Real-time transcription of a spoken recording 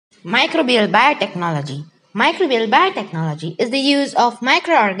Microbial biotechnology. Microbial biotechnology is the use of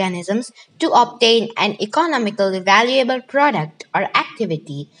microorganisms to obtain an economically valuable product or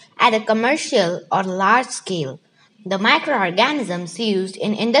activity at a commercial or large scale. The microorganisms used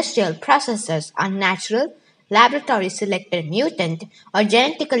in industrial processes are natural, laboratory selected mutant, or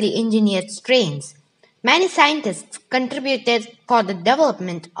genetically engineered strains. Many scientists contributed for the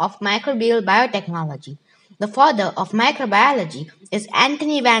development of microbial biotechnology. The father of microbiology is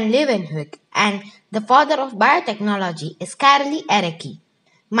Anthony van Leeuwenhoek, and the father of biotechnology is Karel Erecke.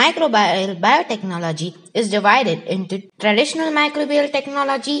 Microbial biotechnology is divided into traditional microbial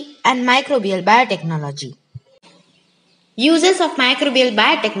technology and microbial biotechnology. Uses of microbial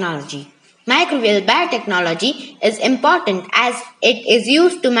biotechnology. Microbial biotechnology is important as it is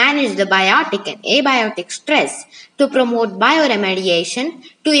used to manage the biotic and abiotic stress, to promote bioremediation,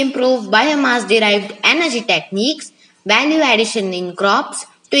 to improve biomass-derived energy techniques, value addition in crops,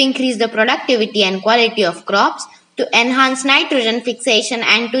 to increase the productivity and quality of crops, to enhance nitrogen fixation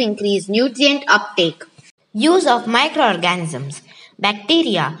and to increase nutrient uptake. Use of microorganisms.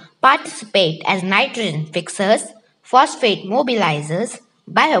 Bacteria participate as nitrogen fixers, phosphate mobilizers,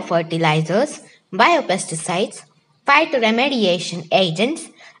 biofertilizers, biopesticides, phytoremediation agents,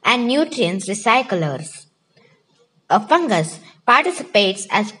 and nutrients recyclers. A fungus participates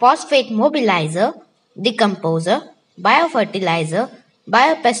as phosphate mobilizer, decomposer, biofertilizer,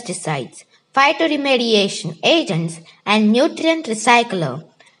 biopesticides, phytoremediation agents, and nutrient recycler.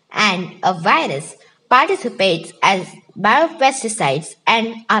 And a virus participates as biopesticides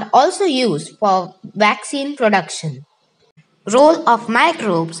and are also used for vaccine production. Role of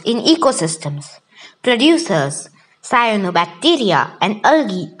microbes in ecosystems. Producers. Cyanobacteria and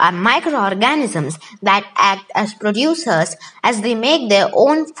algae are microorganisms that act as producers as they make their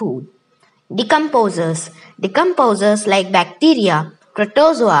own food. Decomposers. Decomposers like bacteria,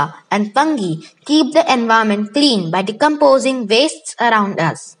 protozoa, and fungi keep the environment clean by decomposing wastes around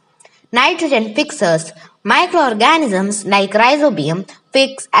us. Nitrogen fixers. Microorganisms like Rhizobium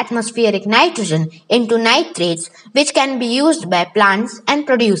fix atmospheric nitrogen into nitrates which can be used by plants and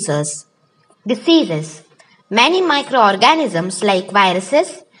producers. Diseases. Many microorganisms like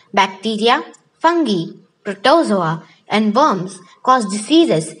viruses, bacteria, fungi, protozoa, and worms cause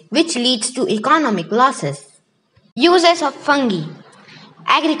diseases which leads to economic losses. Uses of fungi.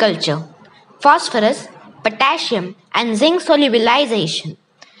 Agriculture. Phosphorus, potassium, and zinc solubilization.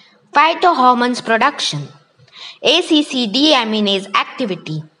 Phytohormones production. ACC deaminase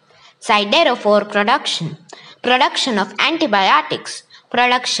activity. Siderophore production. Production of antibiotics.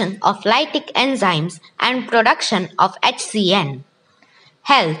 Production of lytic enzymes and production of HCN.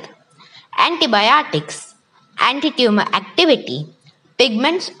 Health. Antibiotics. Antitumor activity.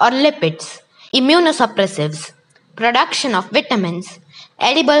 Pigments or lipids. Immunosuppressives. Production of vitamins.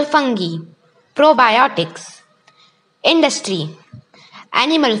 Edible fungi. Probiotics. Industry.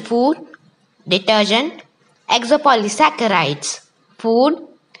 Animal food, detergent, exopolysaccharides, food,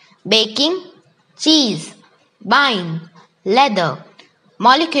 baking, cheese, wine, leather,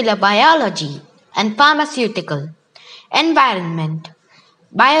 molecular biology, and pharmaceutical. Environment,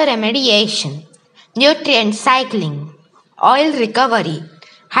 bioremediation, nutrient cycling, oil recovery,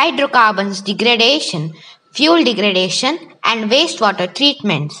 hydrocarbons degradation, fuel degradation, and wastewater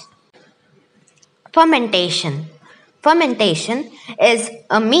treatments. Fermentation. Fermentation is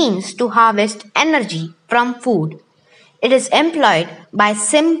a means to harvest energy from food. It is employed by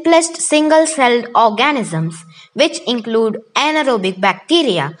simplest single-celled organisms which include anaerobic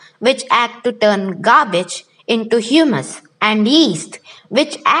bacteria which act to turn garbage into humus, and yeast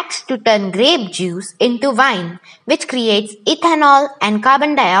which acts to turn grape juice into wine which creates ethanol and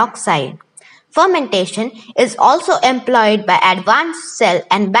carbon dioxide. Fermentation is also employed by advanced cell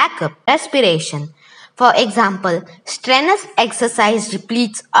and backup respiration. For example, strenuous exercise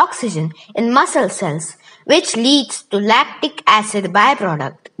depletes oxygen in muscle cells, which leads to lactic acid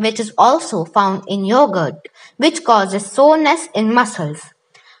byproduct, which is also found in yogurt, which causes soreness in muscles.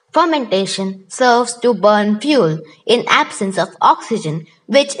 Fermentation serves to burn fuel in absence of oxygen,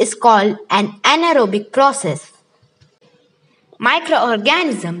 which is called an anaerobic process.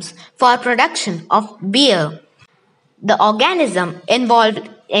 Microorganisms for production of beer. The organism involved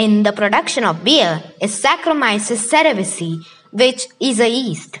in the production of beer is Saccharomyces cerevisiae, which is a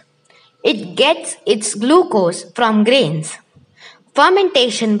yeast. It gets its glucose from grains.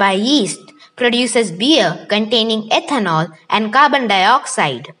 Fermentation by yeast produces beer containing ethanol and carbon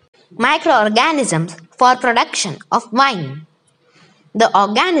dioxide. Microorganisms for production of wine. The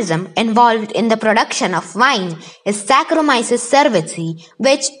organism involved in the production of wine is Saccharomyces cerevisiae,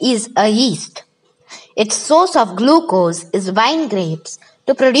 which is a yeast. Its source of glucose is wine grapes,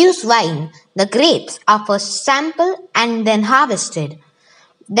 To produce wine, the grapes are first sampled and then harvested.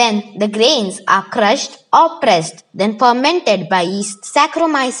 Then the grains are crushed or pressed, then fermented by yeast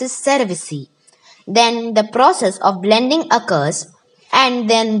Saccharomyces cerevisiae. Then the process of blending occurs, and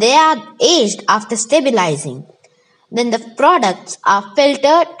then they are aged after stabilizing. Then the products are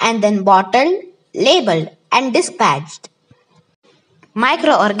filtered and then bottled, labeled, and dispatched.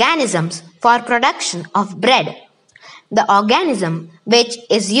 Microorganisms for production of bread. The organism which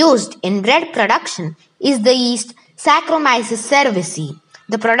is used in bread production is the yeast Saccharomyces cerevisiae.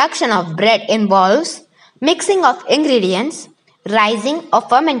 The production of bread involves mixing of ingredients, rising or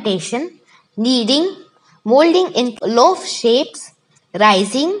fermentation, kneading, molding in loaf shapes,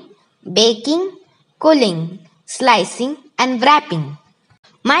 rising, baking, cooling, slicing, and wrapping.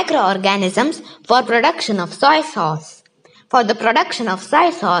 Microorganisms for production of soy sauce. For the production of soy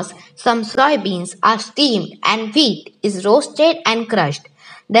sauce, some soybeans are steamed and wheat is roasted and crushed.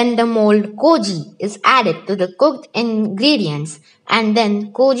 Then the mold koji is added to the cooked ingredients and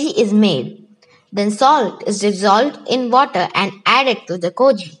then koji is made. Then salt is dissolved in water and added to the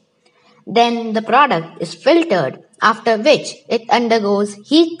koji. Then the product is filtered, after which it undergoes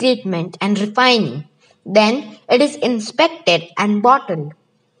heat treatment and refining. Then it is inspected and bottled.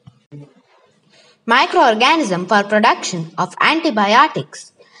 Microorganism for production of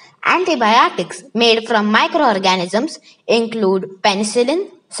antibiotics. Antibiotics made from microorganisms include penicillin,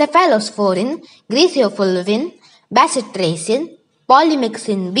 cephalosporin, griseofulvin, bacitracin,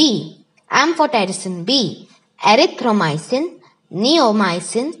 polymyxin B, amphotericin B, erythromycin,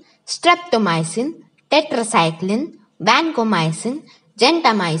 neomycin, streptomycin, tetracycline, vancomycin,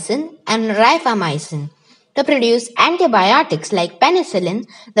 gentamicin, and rifamycin. To produce antibiotics like penicillin,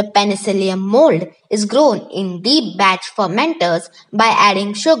 the penicillium mold is grown in deep batch fermenters by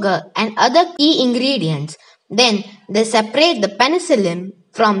adding sugar and other key ingredients. Then they separate the penicillin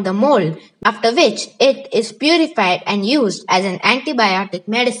from the mold, after which it is purified and used as an antibiotic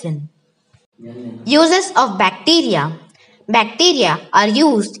medicine. Uses of bacteria. Bacteria are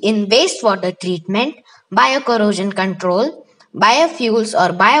used in wastewater treatment, biocorrosion control, biofuels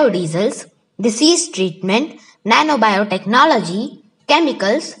or biodiesels, disease treatment, nanobiotechnology,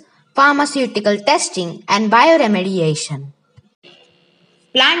 chemicals, pharmaceutical testing, and bioremediation.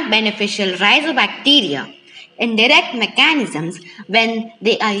 Plant beneficial rhizobacteria. In direct mechanisms, when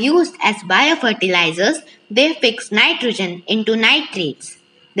they are used as biofertilizers, they fix nitrogen into nitrates.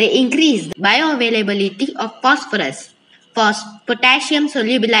 They increase the bioavailability of phosphorus, potassium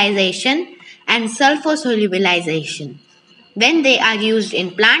solubilization, and sulfur solubilization. When they are used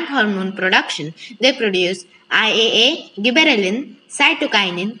in plant hormone production, they produce IAA, gibberellin,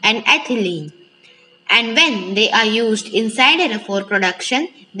 cytokinin, and ethylene. And when they are used in siderophore production,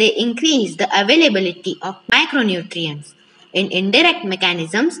 they increase the availability of micronutrients. In indirect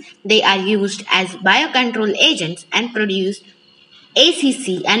mechanisms, they are used as biocontrol agents and produce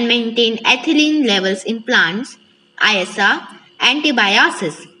ACC and maintain ethylene levels in plants, ISR,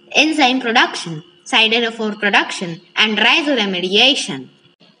 antibiosis, enzyme production, siderophore production, and rhizoremediation.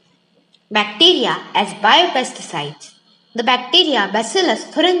 Bacteria as bio-pesticides. The bacteria Bacillus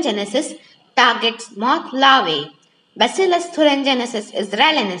thuringiensis targets moth larvae. Bacillus thuringiensis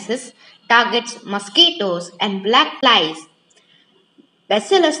israelensis targets mosquitoes and black flies.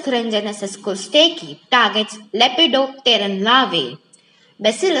 Bacillus thuringiensis kosteki targets lepidopteran larvae.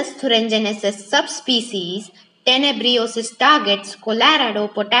 Bacillus thuringiensis subspecies tenebriosis targets Colorado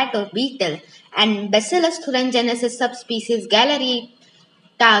potato beetle, and Bacillus thuringiensis subspecies gallery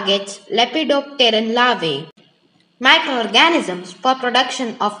targets lepidopteran larvae. Microorganisms for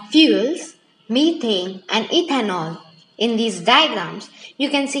production of fuels, methane, and ethanol. In these diagrams, you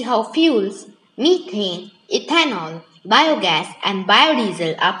can see how fuels, methane, ethanol, biogas, and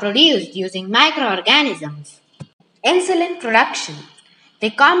biodiesel are produced using microorganisms. Insulin production.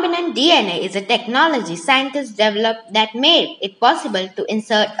 Recombinant DNA is a technology scientists developed that made it possible to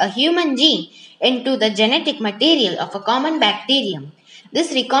insert a human gene into the genetic material of a common bacterium.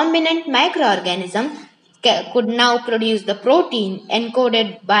 This recombinant microorganism could now produce the protein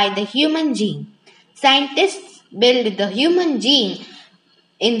encoded by the human gene. Scientists build the human gene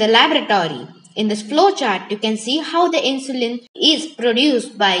in the laboratory. In this flowchart, you can see how the insulin is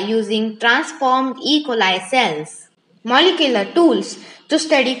produced by using transformed E. coli cells. Molecular tools to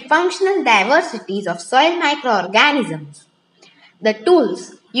study functional diversities of soil microorganisms. The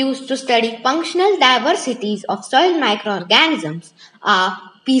tools used to study functional diversities of soil microorganisms are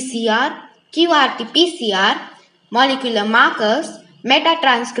PCR, QRT-PCR, molecular markers,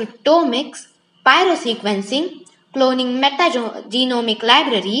 metatranscriptomics, pyrosequencing, cloning metagenomic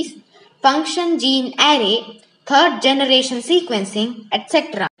libraries, function gene array, third generation sequencing,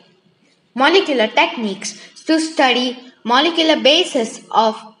 etc. Molecular techniques to study molecular basis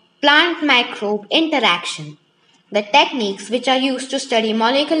of plant-microbe interaction. The techniques which are used to study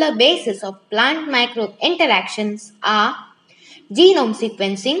molecular basis of plant-microbe interactions are genome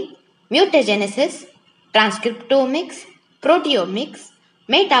sequencing, mutagenesis, transcriptomics, proteomics,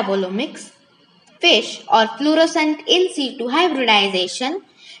 metabolomics, fish or fluorescent in situ hybridization,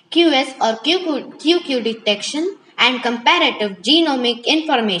 QS or QQ detection, and comparative genomic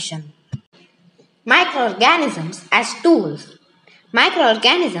information. Microorganisms as tools.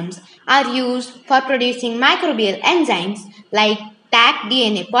 Microorganisms are used for producing microbial enzymes like Taq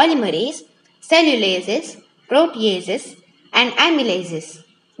DNA polymerase, cellulases, proteases, and amylases.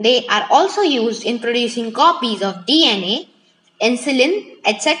 They are also used in producing copies of DNA, insulin,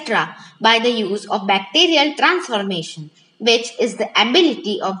 etc. by the use of bacterial transformation, which is the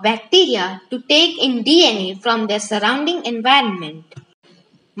ability of bacteria to take in DNA from their surrounding environment.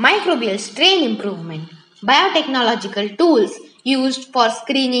 Microbial strain improvement. Biotechnological tools used for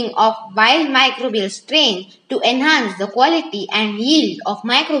screening of wild microbial strain to enhance the quality and yield of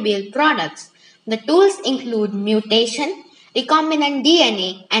microbial products. The tools include mutation, recombinant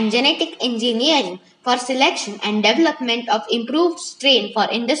DNA, and genetic engineering for selection and development of improved strain for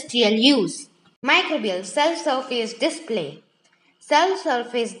industrial use. Microbial cell surface display. Cell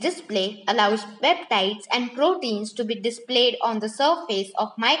surface display allows peptides and proteins to be displayed on the surface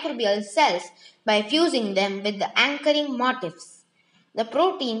of microbial cells by fusing them with the anchoring motifs. The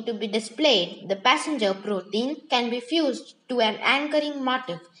protein to be displayed, the passenger protein, can be fused to an anchoring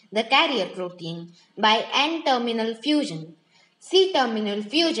motif, the carrier protein, by N-terminal fusion, C-terminal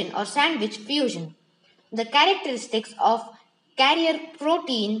fusion or sandwich fusion. The characteristics of carrier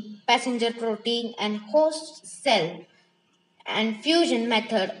protein, passenger protein, and host cell and fusion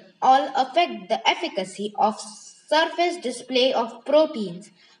method all affect the efficacy of surface display of proteins.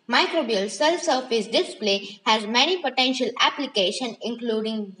 Microbial cell surface display has many potential applications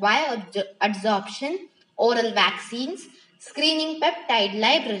including bioadsorption, oral vaccines, screening peptide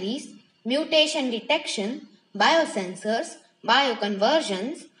libraries, mutation detection, biosensors,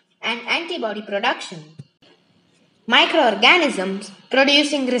 bioconversions, and antibody production. Microorganisms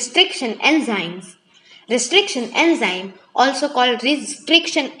producing restriction enzymes. Restriction enzyme, also called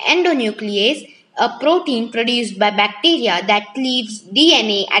restriction endonuclease, a protein produced by bacteria that cleaves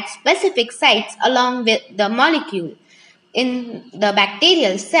DNA at specific sites along with the molecule. In the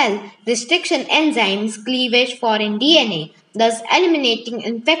bacterial cell, restriction enzymes cleavage foreign DNA, thus eliminating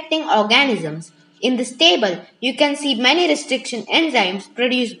infecting organisms. In this table, you can see many restriction enzymes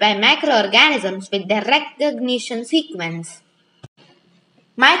produced by microorganisms with their recognition sequence.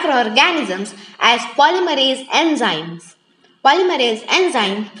 Microorganisms as polymerase enzymes. Polymerase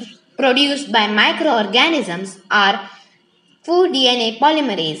enzymes produced by microorganisms are food DNA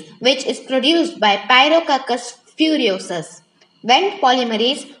polymerase, which is produced by Pyrococcus furiosus, Vent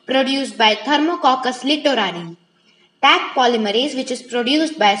polymerase produced by Thermococcus litorari, Taq polymerase, which is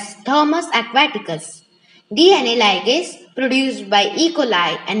produced by Thermus aquaticus, DNA ligase produced by E.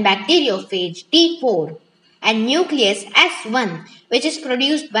 coli and bacteriophage T4, and nuclease S1, which is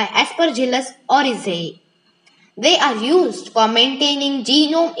produced by Aspergillus oryzae. They are used for maintaining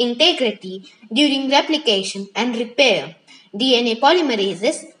genome integrity during replication and repair. DNA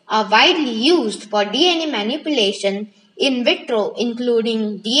polymerases are widely used for DNA manipulation in vitro,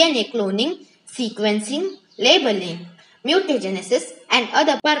 including DNA cloning, sequencing, labeling, mutagenesis, and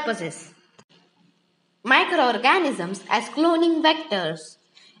other purposes. Microorganisms as cloning vectors.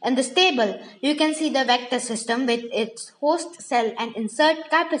 In this table, you can see the vector system with its host cell and insert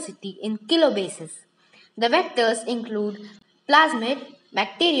capacity in kilobases. The vectors include plasmid,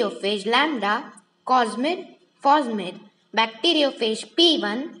 bacteriophage lambda, cosmid, phosmid, bacteriophage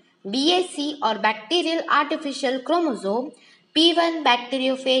P1, BAC or bacterial artificial chromosome, P1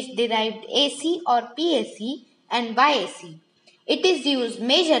 bacteriophage derived AC or PAC, and YAC. It is used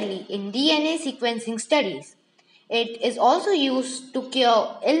majorly in DNA sequencing studies. It is also used to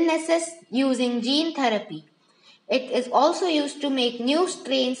cure illnesses using gene therapy. It is also used to make new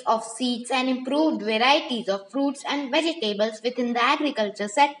strains of seeds and improved varieties of fruits and vegetables within the agriculture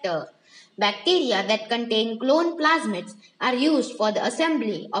sector. Bacteria that contain cloned plasmids are used for the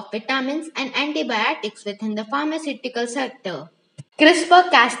assembly of vitamins and antibiotics within the pharmaceutical sector.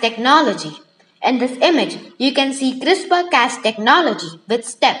 CRISPR-Cas technology. In this image, you can see CRISPR-Cas technology with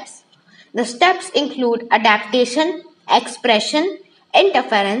steps. The steps include adaptation, expression,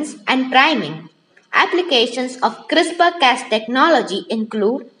 interference, and priming. Applications of CRISPR-Cas technology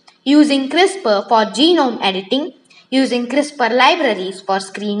include using CRISPR for genome editing, using CRISPR libraries for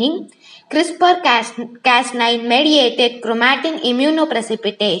screening, CRISPR-Cas9 mediated chromatin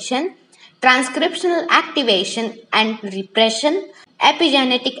immunoprecipitation, transcriptional activation and repression,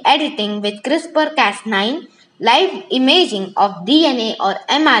 epigenetic editing with CRISPR-Cas9, live imaging of DNA or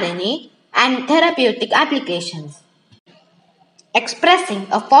mRNA, and therapeutic applications. Expressing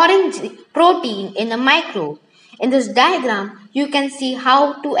a foreign protein in a microbe. In this diagram, you can see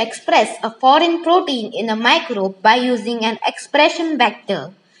how to express a foreign protein in a microbe by using an expression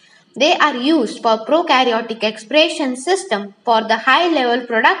vector. They are used for prokaryotic expression system for the high-level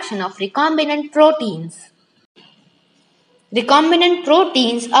production of recombinant proteins. Recombinant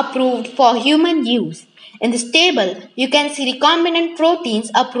proteins approved for human use. In this table, you can see recombinant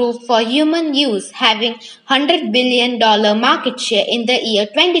proteins approved for human use having $100 billion market share in the year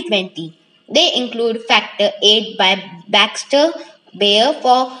 2020. They include factor VIII by Baxter Bayer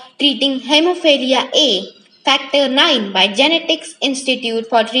for treating hemophilia A, factor IX by Genetics Institute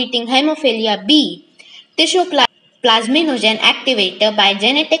for treating hemophilia B, tissue plasminogen activator by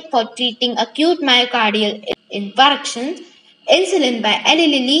Genetic for treating acute myocardial infarction, insulin by Eli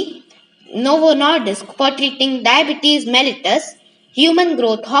Lilly, Novo Nordisk for treating diabetes mellitus, human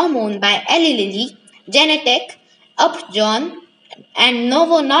growth hormone by Eli Lilly, Genetic, Upjohn, and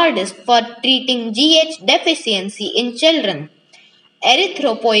Novo Nordisk for treating GH deficiency in children.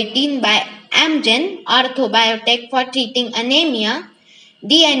 Erythropoietin by Amgen, Orthobiotech for treating anemia,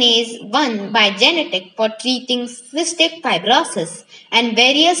 DNase 1 by Genetic for treating cystic fibrosis, and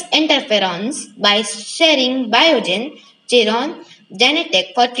various interferons by Schering Biogen, Chiron,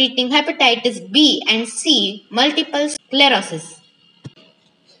 Genetic for treating hepatitis B and C, multiple sclerosis.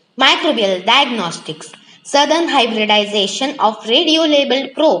 Microbial diagnostics. Sudden hybridization of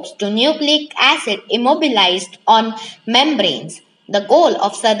radio-labeled probes to nucleic acid immobilized on membranes. The goal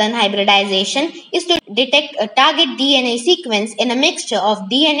of sudden hybridization is to detect a target DNA sequence in a mixture of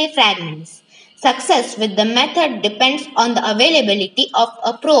DNA fragments. Success with the method depends on the availability of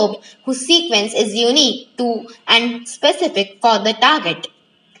a probe whose sequence is unique to and specific for the target.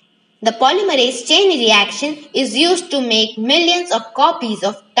 The polymerase chain reaction is used to make millions of copies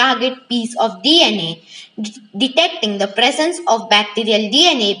of target piece of DNA. Detecting the presence of bacterial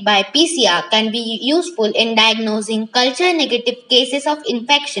DNA by PCR can be useful in diagnosing culture-negative cases of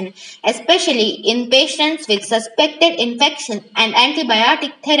infection, especially in patients with suspected infection and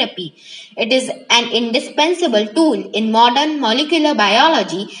antibiotic therapy. It is an indispensable tool in modern molecular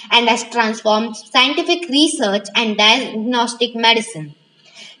biology and has transformed scientific research and diagnostic medicine.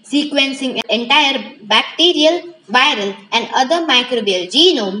 Sequencing entire bacterial, viral, and other microbial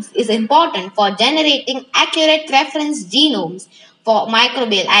genomes is important for generating accurate reference genomes for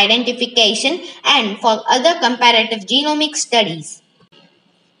microbial identification and for other comparative genomic studies.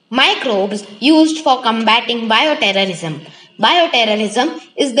 Microbes used for combating bioterrorism. Bioterrorism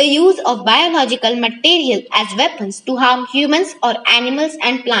is the use of biological material as weapons to harm humans or animals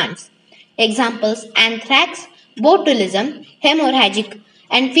and plants. Examples: anthrax, botulism, hemorrhagic,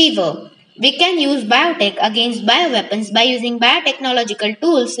 and fever. We can use biotech against bioweapons by using biotechnological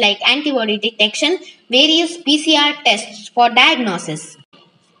tools like antibody detection, various PCR tests for diagnosis.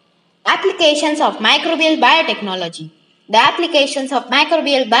 Applications of microbial biotechnology. The applications of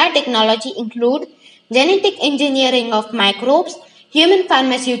microbial biotechnology include genetic engineering of microbes, human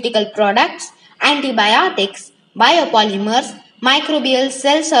pharmaceutical products, antibiotics, biopolymers, microbial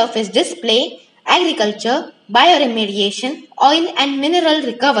cell surface display, agriculture, bioremediation, oil and mineral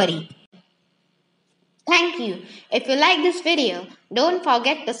recovery. Thank you. If you like this video, don't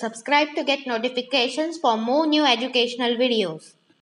forget to subscribe to get notifications for more new educational videos.